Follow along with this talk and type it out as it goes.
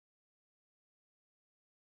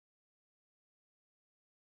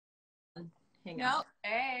hang No, out.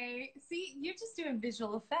 hey, see, you're just doing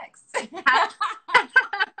visual effects.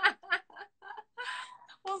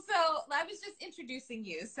 Well, so I was just introducing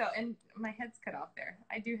you. So, and my head's cut off there.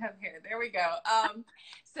 I do have hair. There we go.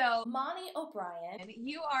 So Monty O'Brien,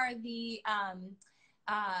 you are the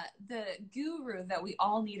guru that we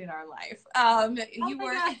all need in our life. You my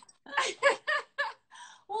work. God.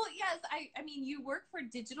 Well, yes, I mean, you work for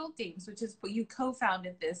Digital Dames, which is what you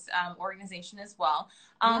co-founded this organization as well.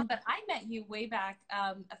 Yeah. But I met you way back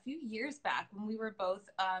a few years back when we were both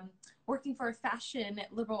working for a fashion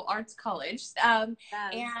liberal arts college. Yes.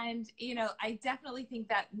 And, you know, I definitely think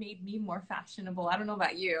that made me more fashionable. I don't know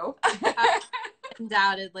about you.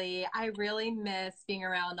 Undoubtedly. I really miss being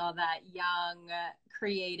around all that young,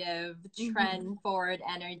 creative, trend forward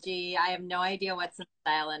energy. I have no idea what's in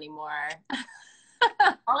style anymore.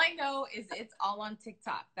 All I know is it's all on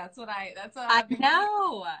TikTok. That's what I I've been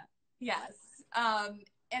know. Yes.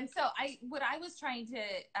 And so what I was trying to,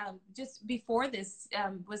 just before this,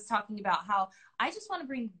 was talking about how I just want to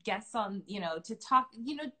bring guests on, you know, to talk,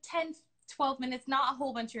 you know, 10, 12 minutes, not a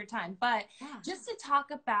whole bunch of your time, but just to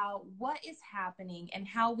talk about what is happening and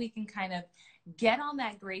how we can kind of get on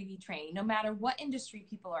that gravy train, no matter what industry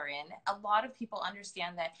people are in. A lot of people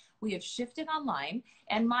understand that we have shifted online,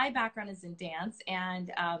 and my background is in dance,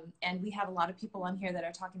 and we have a lot of people on here that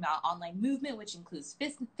are talking about online movement, which includes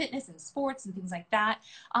fitness and sports and things like that.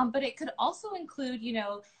 But it could also include, you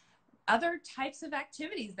know, other types of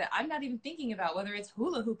activities that I'm not even thinking about, whether it's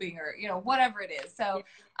hula hooping or, you know, whatever it is. So,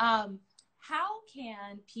 how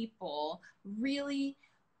can people really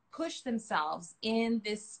push themselves in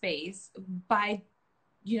this space by,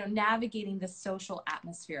 you know, navigating the social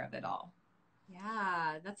atmosphere of it all?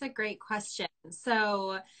 Yeah, that's a great question.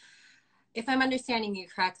 So if I'm understanding you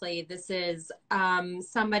correctly, this is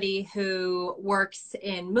somebody who works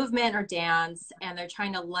in movement or dance, and they're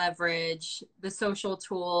trying to leverage the social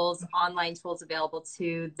tools, online tools available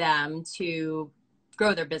to them to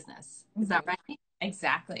grow their business. Is that right?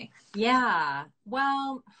 Exactly. Yeah.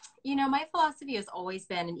 Well, you know, my philosophy has always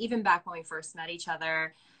been, and even back when we first met each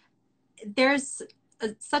other, there's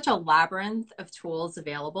such a labyrinth of tools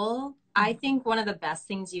available. I think one of the best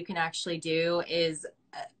things you can actually do is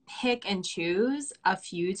pick and choose a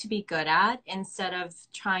few to be good at instead of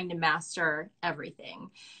trying to master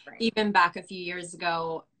everything. Right. Even back a few years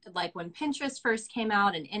ago, like when Pinterest first came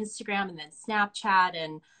out, and Instagram, and then Snapchat,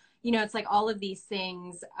 and you know, it's like all of these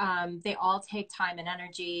things, they all take time and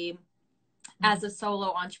energy. As a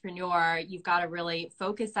solo entrepreneur, you've got to really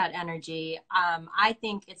focus that energy. I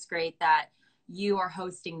think it's great that you are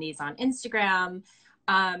hosting these on Instagram,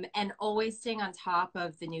 and always staying on top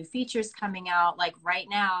of the new features coming out. Like right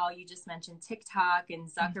now, you just mentioned TikTok, and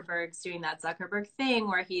Zuckerberg's doing that Zuckerberg thing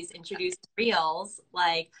where he's introduced Reels.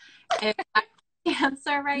 Like, if I could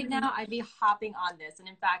answer right now, I'd be hopping on this. And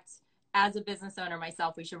in fact, as a business owner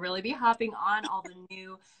myself, we should really be hopping on all the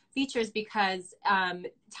new features, because time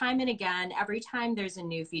and again, every time there's a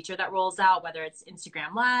new feature that rolls out, whether it's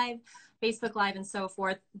Instagram Live, Facebook Live, and so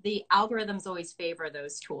forth, the algorithms always favor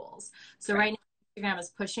those tools. So right now, Instagram is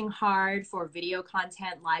pushing hard for video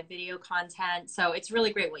content, live video content. So it's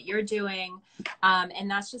really great what you're doing.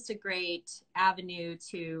 And that's just a great avenue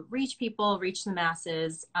to reach people, reach the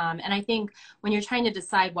masses. And I think when you're trying to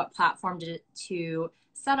decide what platform to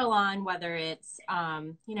settle on, whether it's,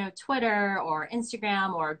 you know, Twitter or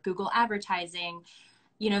Instagram or Google advertising,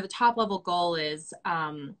 you know, the top level goal is,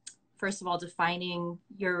 first of all, defining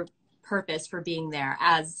your purpose for being there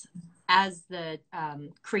as the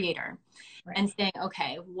creator, right. And saying,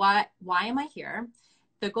 okay, why am I here?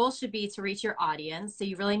 The goal should be to reach your audience. So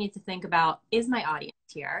you really need to think about, is my audience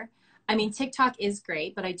here? I mean, TikTok is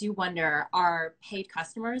great, but I do wonder, are paid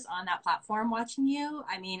customers on that platform watching you?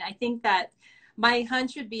 I mean, I think that my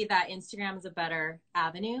hunch would be that Instagram is a better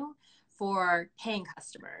avenue for paying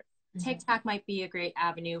customers. TikTok might be a great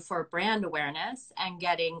avenue for brand awareness and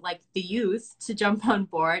getting like the youth to jump on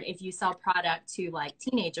board. If you sell product to like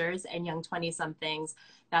teenagers and young 20 somethings,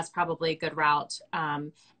 that's probably a good route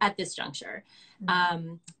at this juncture.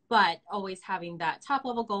 But always having that top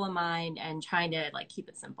level goal in mind and trying to like keep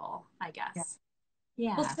it simple, I guess.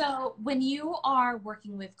 Yeah. Well, so when you are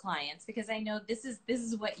working with clients, because I know this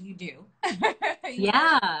is what you do,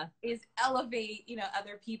 is elevate, you know,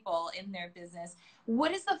 other people in their business.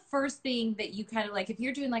 What is the first thing that you kind of like, if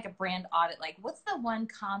you're doing like a brand audit, like what's the one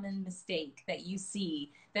common mistake that you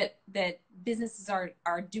see that businesses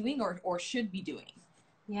are doing or should be doing?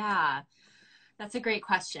 Yeah, that's a great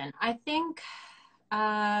question. I think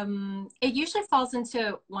it usually falls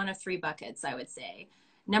into one of three buckets, I would say.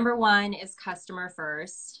 Number one is customer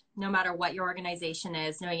first. No matter what your organization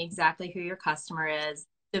is, knowing exactly who your customer is.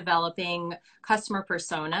 developing customer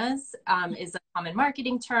personas, is a common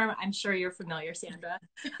marketing term. I'm sure you're familiar, Sandra.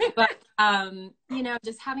 But, you know,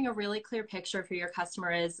 just having a really clear picture for your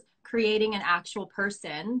customer is creating an actual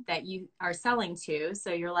person that you are selling to.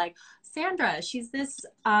 So you're like, Sandra, she's this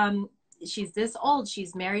old,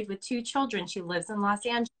 she's married with 2 children, she lives in Los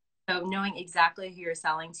Angeles. So knowing exactly who you're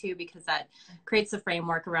selling to, because that creates a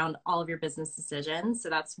framework around all of your business decisions. So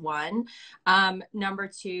that's one. Number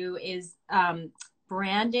 2 is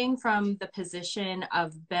branding from the position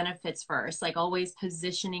of benefits first, like always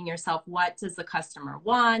positioning yourself. What does the customer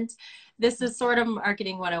want? This is sort of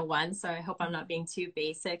marketing 101. So I hope I'm not being too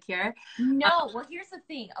basic here. No, well, here's the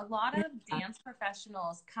thing. A lot of dance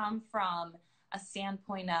professionals come from a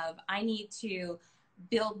standpoint of, I need to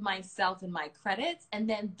build myself and my credits, and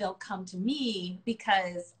then they'll come to me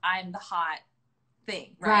because I'm the hot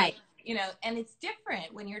thing, right? You know, and it's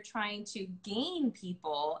different when you're trying to gain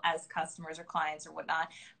people as customers or clients or whatnot,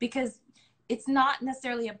 because it's not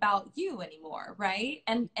necessarily about you anymore, right?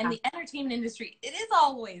 And the entertainment industry, it is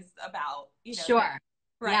always about, you know, Sure.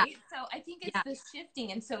 right? Yeah. So I think it's the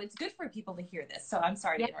shifting, and so it's good for people to hear this. So I'm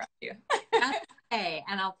sorry to interrupt you. Okay,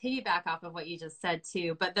 and I'll piggyback off of what you just said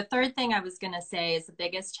too. But the third thing I was going to say is the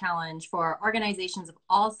biggest challenge for organizations of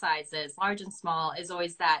all sizes, large and small, is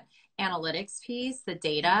always that analytics piece, the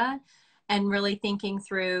data, and really thinking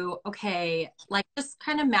through, okay, like just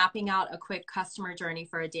kind of mapping out a quick customer journey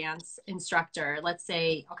for a dance instructor. Let's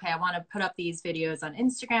say, okay, I want to put up these videos on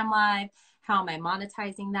Instagram Live. How am I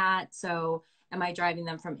monetizing that? So am I driving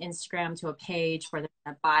them from Instagram to a page where they're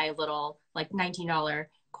going to buy a little like $19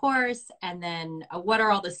 course? And then what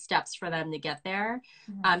are all the steps for them to get there?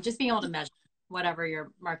 Just being able to measure whatever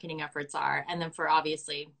your marketing efforts are. And then for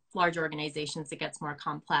obviously large organizations, it gets more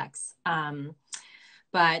complex.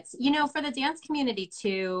 But, you know, for the dance community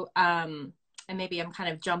too, and maybe I'm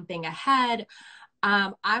kind of jumping ahead,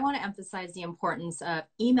 I want to emphasize the importance of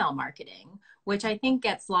email marketing, which I think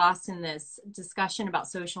gets lost in this discussion about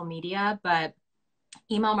social media. But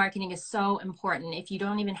email marketing is so important. If you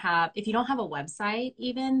don't have a website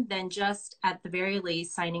even, then just at the very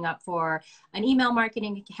least signing up for an email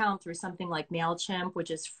marketing account through something like MailChimp,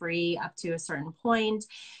 which is free up to a certain point,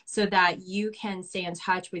 so that you can stay in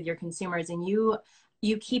touch with your consumers and you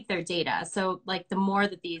keep their data. So like the more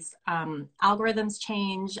that these algorithms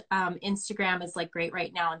change, Instagram is like great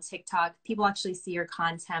right now, and TikTok, people actually see your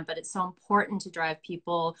content, but it's so important to drive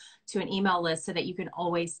people to an email list so that you can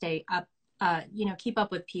always stay up, you know, keep up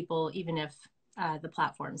with people, even if the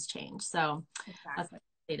platforms change. So that's what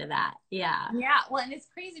I say to that. Yeah. Yeah. Well, and it's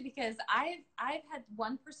crazy because I've had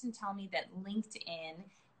one person tell me that LinkedIn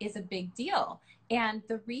is a big deal. And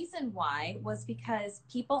the reason why was because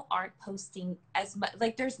people aren't posting as much,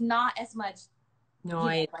 like there's not as much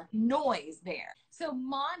noise, noise there. So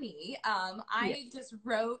Moni, I just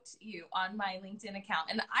wrote you on my LinkedIn account,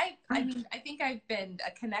 and I mean, I think I've been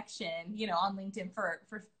a connection, you know, on LinkedIn for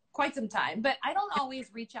quite some time, but I don't always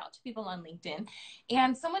reach out to people on LinkedIn.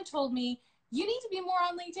 And someone told me, you need to be more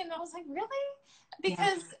on LinkedIn. And I was like, really?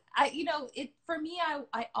 Because you know, for me,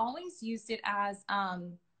 I always used it as,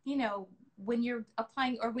 you know, when you're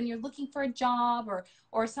applying or when you're looking for a job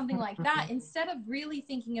or something like that, instead of really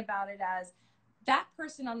thinking about it as that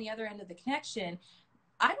person on the other end of the connection,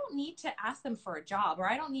 I don't need to ask them for a job, or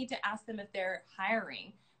I don't need to ask them if they're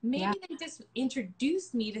hiring. Maybe they just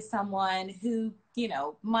introduced me to someone who, you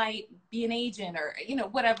know, might be an agent or, you know,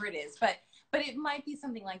 whatever it is, but it might be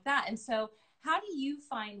something like that. And so how do you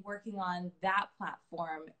find working on that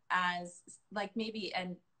platform as like maybe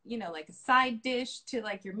you know, like a side dish to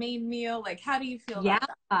like your main meal? Like, how do you feel about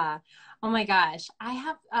that? Oh my gosh. I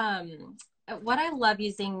have, what I love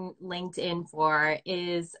using LinkedIn for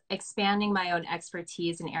is expanding my own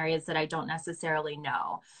expertise in areas that I don't necessarily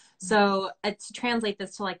know. So to translate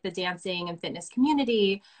this to like the dancing and fitness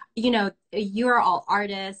community, you know, you're all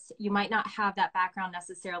artists. You might not have that background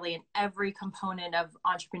necessarily in every component of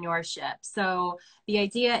entrepreneurship. So the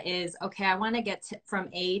idea is, okay, I want to get from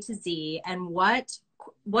A to Z, and what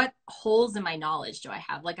holes in my knowledge do I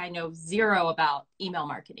have? Like I know zero about email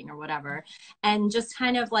marketing or whatever. And just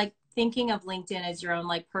kind of like thinking of LinkedIn as your own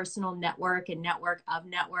like personal network and network of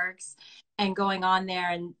networks, and going on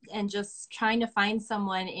there and just trying to find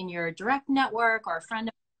someone in your direct network or a friend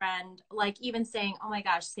of a friend, like even saying, oh my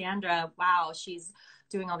gosh, Sandra, wow, she's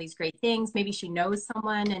doing all these great things. Maybe she knows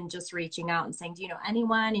someone, and just reaching out and saying, do you know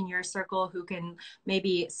anyone in your circle who can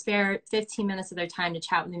maybe spare 15 minutes of their time to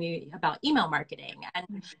chat with me about email marketing?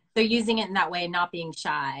 And so using it in that way and not being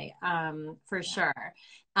shy, for sure.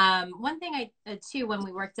 One thing too, when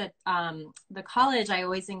we worked at the college, I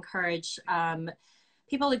always encourage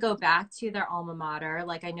people to go back to their alma mater.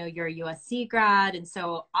 Like I know you're a USC grad. And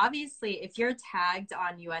so obviously if you're tagged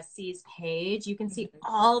on USC's page, you can see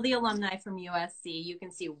all the alumni from USC. You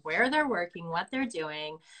can see where they're working, what they're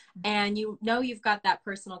doing. And you know, you've got that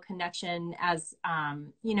personal connection as,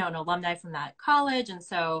 you know, an alumni from that college. And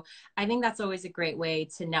so I think that's always a great way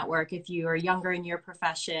to network if you are younger in your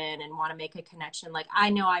profession and want to make a connection. Like I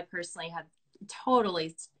know I personally have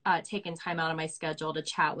totally taken time out of my schedule to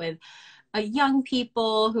chat with young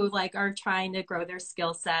people who like are trying to grow their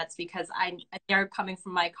skill sets because they're coming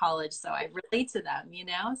from my college, so I relate to them, you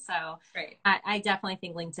know. So Right. I definitely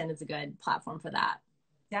think LinkedIn is a good platform for that.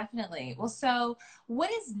 Definitely. Well, so what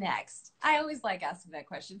is next? I always like asking that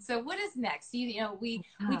question. So what is next? You know, we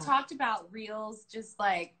talked about Reels, just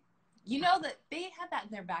like, you know, that they had that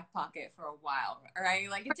in their back pocket for a while, right?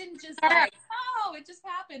 Like it didn't just like, oh, it just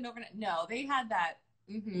happened overnight. No, they had that.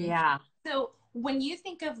 Yeah. So when you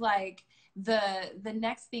think of like the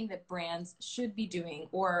next thing that brands should be doing,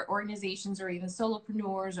 or organizations, or even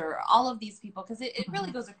solopreneurs, or all of these people, because it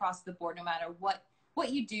really goes across the board, no matter what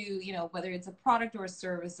you do, you know, whether it's a product or a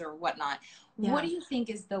service or whatnot. Yeah. What do you think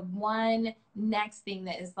is the one next thing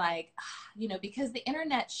that is like, you know, because the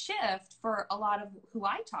internet shift for a lot of who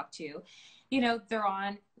I talk to, you know, they're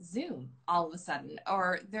on Zoom all of a sudden,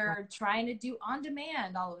 or they're trying to do on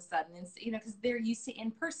demand all of a sudden, and, you know, because they're used to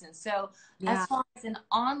in person. So as far as an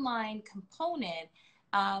online component,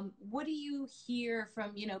 what do you hear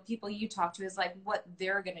from, you know, people you talk to is like what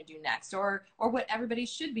they're going to do next, or what everybody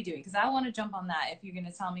should be doing? Because I want to jump on that if you're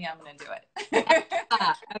going to tell me I'm going to do it.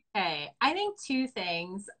 Okay. I think two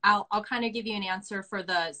things. I'll kind of give you an answer for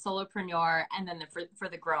the solopreneur and then for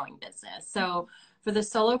the growing business. So for the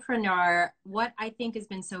solopreneur, what I think has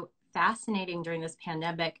been so fascinating during this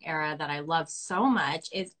pandemic era that I love so much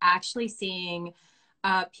is actually seeing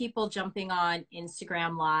people jumping on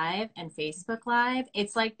Instagram Live and Facebook Live.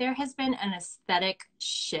 It's like there has been an aesthetic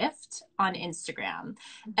shift on Instagram,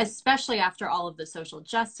 especially after all of the social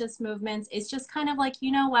justice movements. It's just kind of like,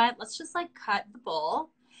 you know what, let's just like cut the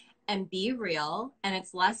bull and be real, and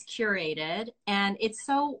it's less curated, and it's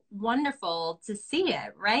so wonderful to see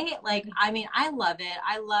it, right? Like, I mean, I love it.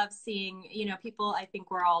 I love seeing, you know, people, I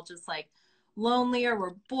think we're all just like lonely, or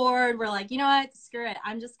we're bored, we're like, you know what, screw it,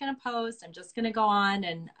 I'm just gonna post, I'm just gonna go on,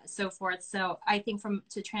 and so forth. So I think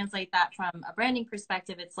to translate that from a branding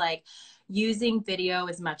perspective, it's like using video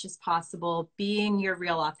as much as possible, being your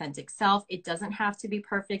real authentic self. It doesn't have to be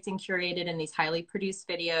perfect and curated in these highly produced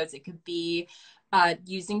videos. It could be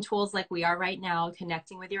using tools like we are right now,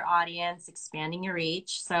 connecting with your audience, expanding your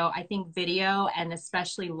reach. So I think video, and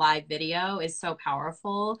especially live video, is so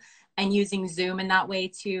powerful, and using Zoom in that way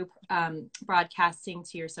to broadcasting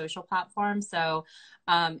to your social platform. So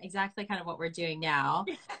exactly kind of what we're doing now.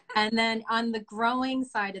 And then on the growing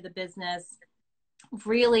side of the business,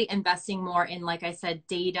 really investing more in, like I said,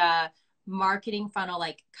 data, marketing funnel,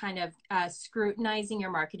 like kind of scrutinizing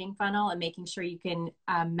your marketing funnel and making sure you can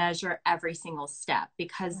measure every single step,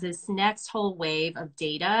 because this next whole wave of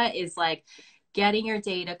data is like getting your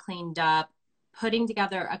data cleaned up, putting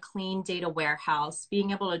together a clean data warehouse,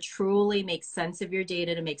 being able to truly make sense of your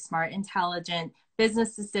data to make smart, intelligent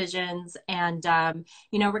business decisions. And,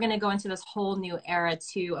 you know, we're going to go into this whole new era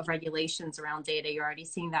too of regulations around data. You're already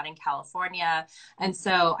seeing that in California. And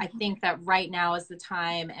so I think that right now is the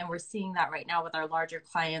time, and we're seeing that right now with our larger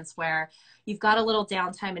clients, where you've got a little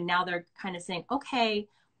downtime, and now they're kind of saying, okay,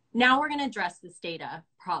 now we're going to address this data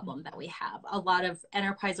problem that we have. A lot of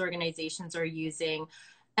enterprise organizations are using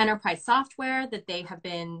enterprise software that they have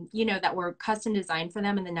been, you know, that were custom designed for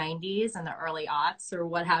them in the 90s and the early aughts or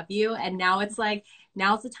what have you. And now it's like,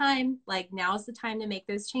 now's the time, to make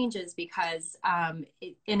those changes, because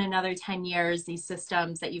in another 10 years, these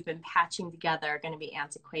systems that you've been patching together are going to be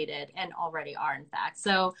antiquated, and already are, in fact.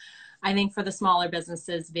 So I think for the smaller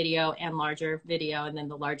businesses, video and larger video, and then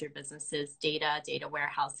the larger businesses, data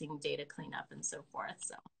warehousing, data cleanup, and so forth.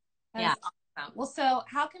 So yeah. Awesome. Well, so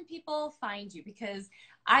how can people find you? Because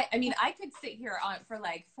I mean, I could sit here on for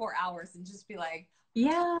like 4 hours and just be like,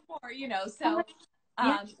 yeah, or, you know, so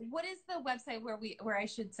what is the website where I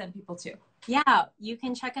should send people to? Yeah, you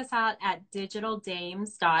can check us out at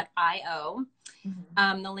digitaldames.io.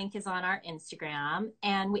 The link is on our Instagram,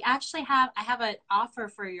 and we actually I have an offer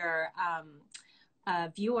for your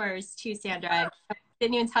viewers too, Sandra. I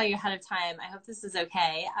didn't even tell you ahead of time. I hope this is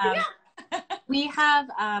okay. We have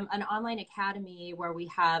an online academy where we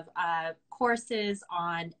have courses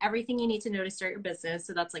on everything you need to know to start your business.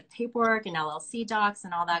 So that's like paperwork and LLC docs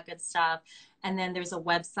and all that good stuff. And then there's a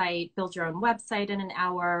website, build your own website in an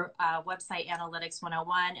hour, website analytics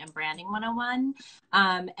 101 and branding 101.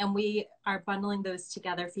 And we are bundling those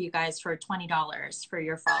together for you guys for $20 for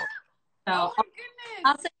your follow. So Oh my goodness.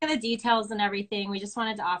 I'll send you the details and everything. We just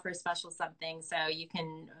wanted to offer a special something. So you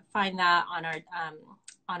can find that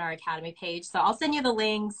on our academy page. So I'll send you the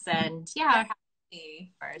links and yeah.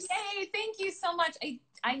 First. Yay, thank you so much.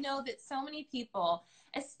 I know that so many people,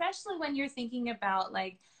 especially when you're thinking about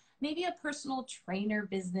like maybe a personal trainer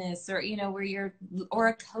business or, you know, or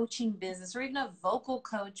a coaching business or even a vocal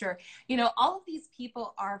coach or, you know, all of these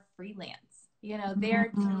people are freelance. You know,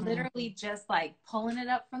 they're literally just like pulling it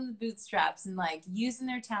up from the bootstraps and like using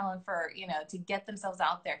their talent for, you know, to get themselves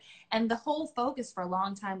out there. And the whole focus for a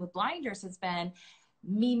long time with Blinders has been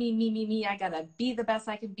me. I gotta be the best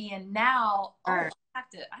I can be. And now, I have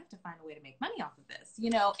to find a way to make money off of this, you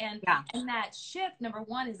know, and that shift, number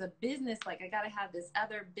one, is a business. Like I gotta have this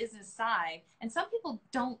other business side. And some people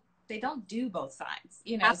don't do both sides,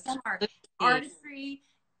 you know. Absolutely. Some are artistry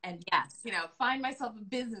and you know, find myself a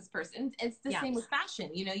business person. It's the same with fashion.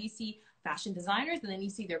 You know, you see fashion designers and then you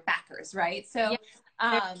see their backers, right? So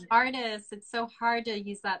artists, it's so hard to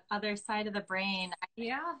use that other side of the brain.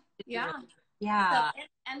 So,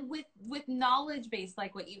 and with knowledge base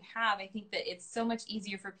like what you have, I think that it's so much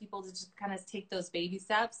easier for people to just kind of take those baby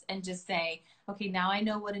steps and just say, okay, now I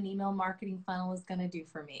know what an email marketing funnel is going to do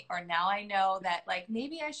for me. Or now I know that like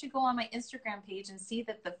maybe I should go on my Instagram page and see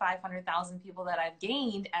that the 500,000 people that I've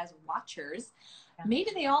gained as watchers,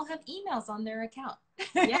 maybe they all have emails on their account.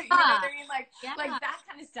 You know what I mean? Like that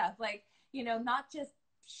kind of stuff. Like, you know, not just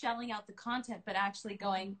shelling out the content, but actually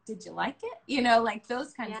going, did you like it? You know, like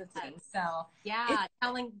those kinds of things. So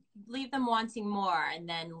leave them wanting more and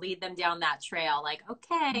then lead them down that trail. Like,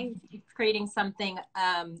 okay, creating something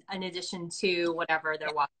in addition to whatever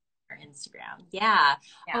they're watching on their Instagram.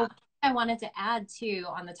 Oh, I wanted to add too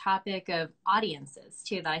on the topic of audiences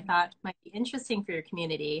too that I thought might be interesting for your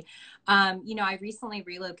community. You know, I recently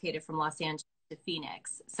relocated from Los Angeles to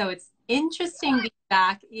Phoenix, so it's interesting being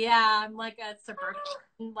back. I'm like a suburban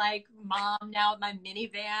like mom now with my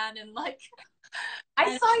minivan and like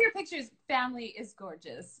I saw your pictures. Family is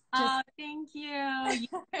gorgeous. Thank you.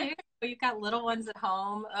 You've got little ones at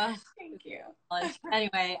home. Thank you.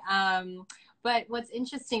 Anyway, but what's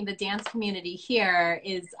interesting, the dance community here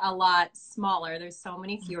is a lot smaller. There's so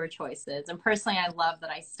many fewer choices. And personally, I love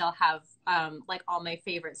that I still have like all my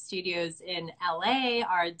favorite studios in LA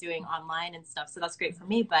are doing online and stuff. So that's great for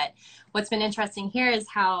me. But what's been interesting here is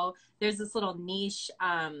how there's this little niche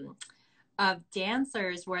of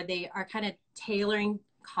dancers where they are kind of tailoring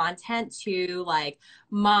content to like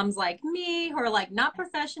moms like me who are like not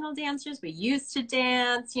professional dancers but used to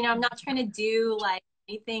dance. You know, I'm not trying to do like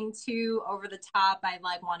anything too over the top. I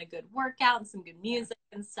like want a good workout and some good music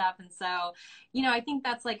and stuff. And so, you know, I think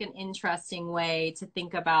that's like an interesting way to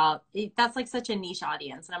think about it. That's like such a niche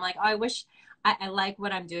audience. And I'm like, oh, I wish I like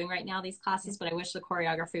what I'm doing right now, these classes, but I wish the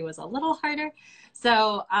choreography was a little harder.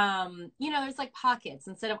 So, you know, there's like pockets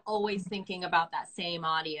instead of always thinking about that same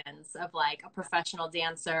audience of like a professional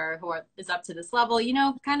dancer who is up to this level, you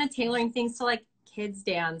know, kind of tailoring things to like kids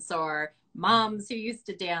dance or moms who used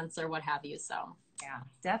to dance or what have you. So. Yeah,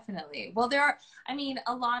 definitely. Well, there are, I mean,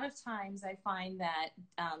 a lot of times I find that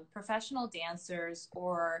professional dancers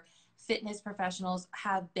or fitness professionals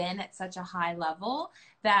have been at such a high level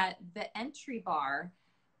that the entry bar,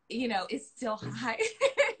 you know, is still high.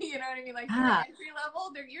 You know what I mean? Like your entry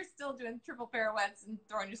level, you're still doing triple pirouettes and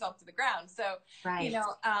throwing yourself to the ground. So, you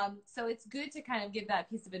know, so it's good to kind of give that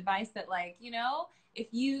piece of advice that like, you know, if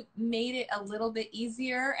you made it a little bit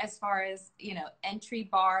easier as far as, you know, entry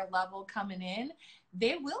bar level coming in,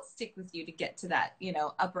 they will stick with you to get to that, you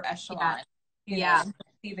know, upper echelon, you know,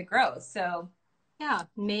 see the growth. So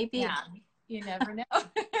maybe. You never know.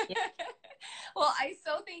 Well, I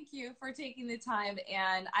so thank you for taking the time,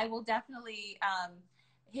 and I will definitely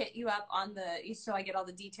hit you up on so I get all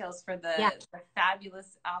the details for the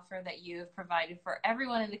fabulous offer that you have provided for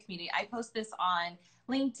everyone in the community. I post this on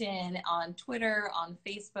LinkedIn, on Twitter, on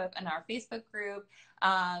Facebook, in our Facebook group,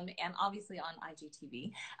 and obviously on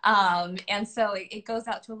IGTV. And so it goes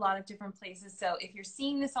out to a lot of different places. So if you're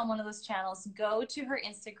seeing this on one of those channels, go to her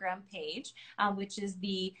Instagram page, which is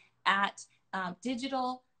the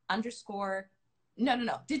digital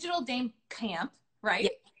Dame Camp, right?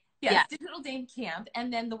 Yes, Digital Dame Camp.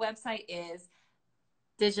 And then the website is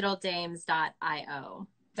digitaldames.io.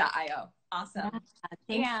 Awesome.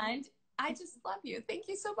 And I just love you. Thank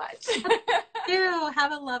you so much. You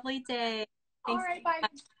have a lovely day. All Thanks. right, bye.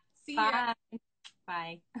 See ya.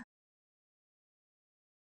 Bye. Bye.